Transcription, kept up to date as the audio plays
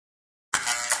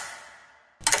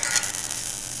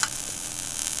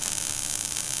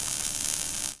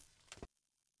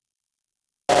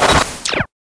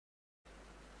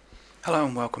Hello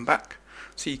and welcome back.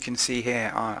 So you can see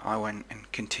here I went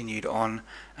and continued on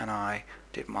and I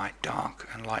did my dark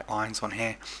and light lines on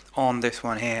here. On this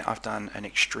one here I've done an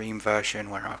extreme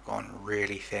version where I've gone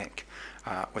really thick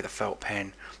with a felt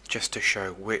pen just to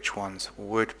show which ones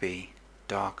would be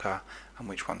darker and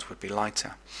which ones would be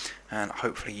lighter, and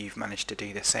hopefully you've managed to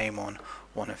do the same on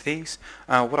one of these.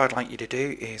 What I'd like you to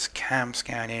do is cam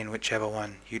scan in whichever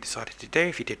one you decided to do.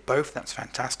 If you did both, that's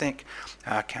fantastic.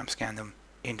 Cam scan them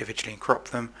individually and crop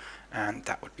them, and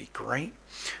that would be great.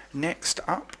 Next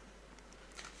up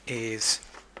is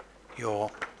your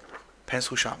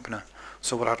pencil sharpener.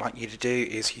 So what I'd like you to do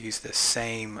is use the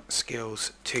same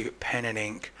skills to pen and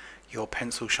ink your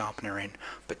pencil sharpener in,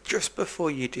 but just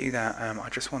before you do that, I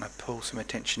just want to pull some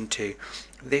attention to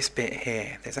this bit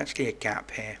here. There's actually a gap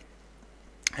here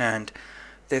and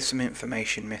there's some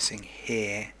information missing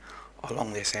here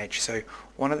along this edge. So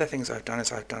one of the things I've done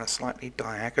is I've done a slightly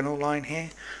diagonal line here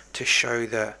to show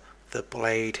that the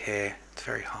blade here, it's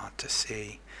very hard to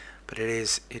see, but it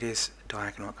is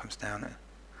diagonal. It comes down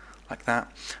like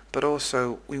that, but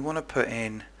also we want to put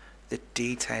in the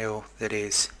detail that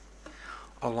is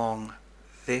along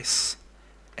this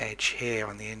edge here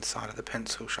on the inside of the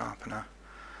pencil sharpener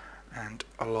and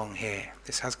along here.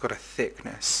 This has got a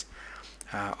thickness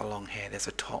along here. There's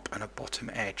a top and a bottom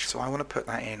edge, so I want to put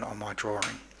that in on my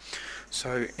drawing.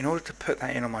 So in order to put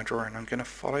that in on my drawing, I'm going to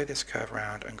follow this curve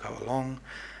around and go along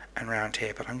and round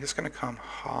here, but I'm just going to come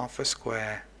half a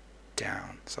square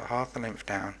down, so half the length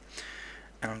down,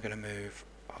 and I'm going to move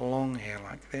along here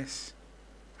like this,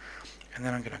 and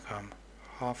then I'm going to come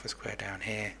half a square down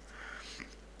here,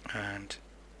 and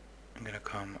I'm going to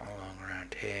come along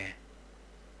around here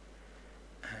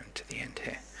and to the end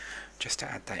here, just to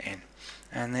add that in.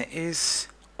 And there is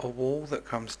a wall that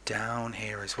comes down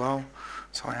here as well,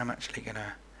 so I am actually going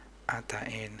to add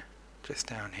that in just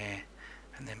down here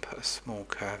and then put a small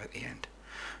curve at the end,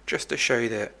 just to show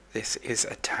that this is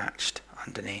attached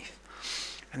underneath.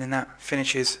 And then that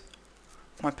finishes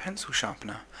my pencil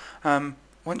sharpener.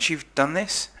 Once you've done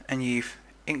this and you've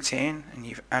inked it in and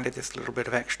you've added this little bit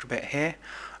of extra bit here,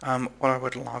 what I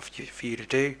would love for you to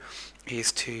do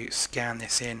is to scan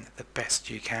this in the best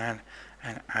you can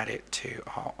and add it to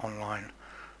our online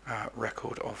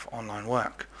record of online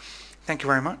work. Thank you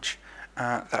very much.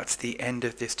 That's the end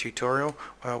of this tutorial.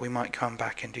 We might come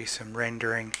back and do some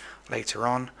rendering later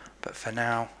on, but for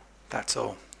now that's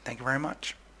all. Thank you very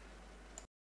much.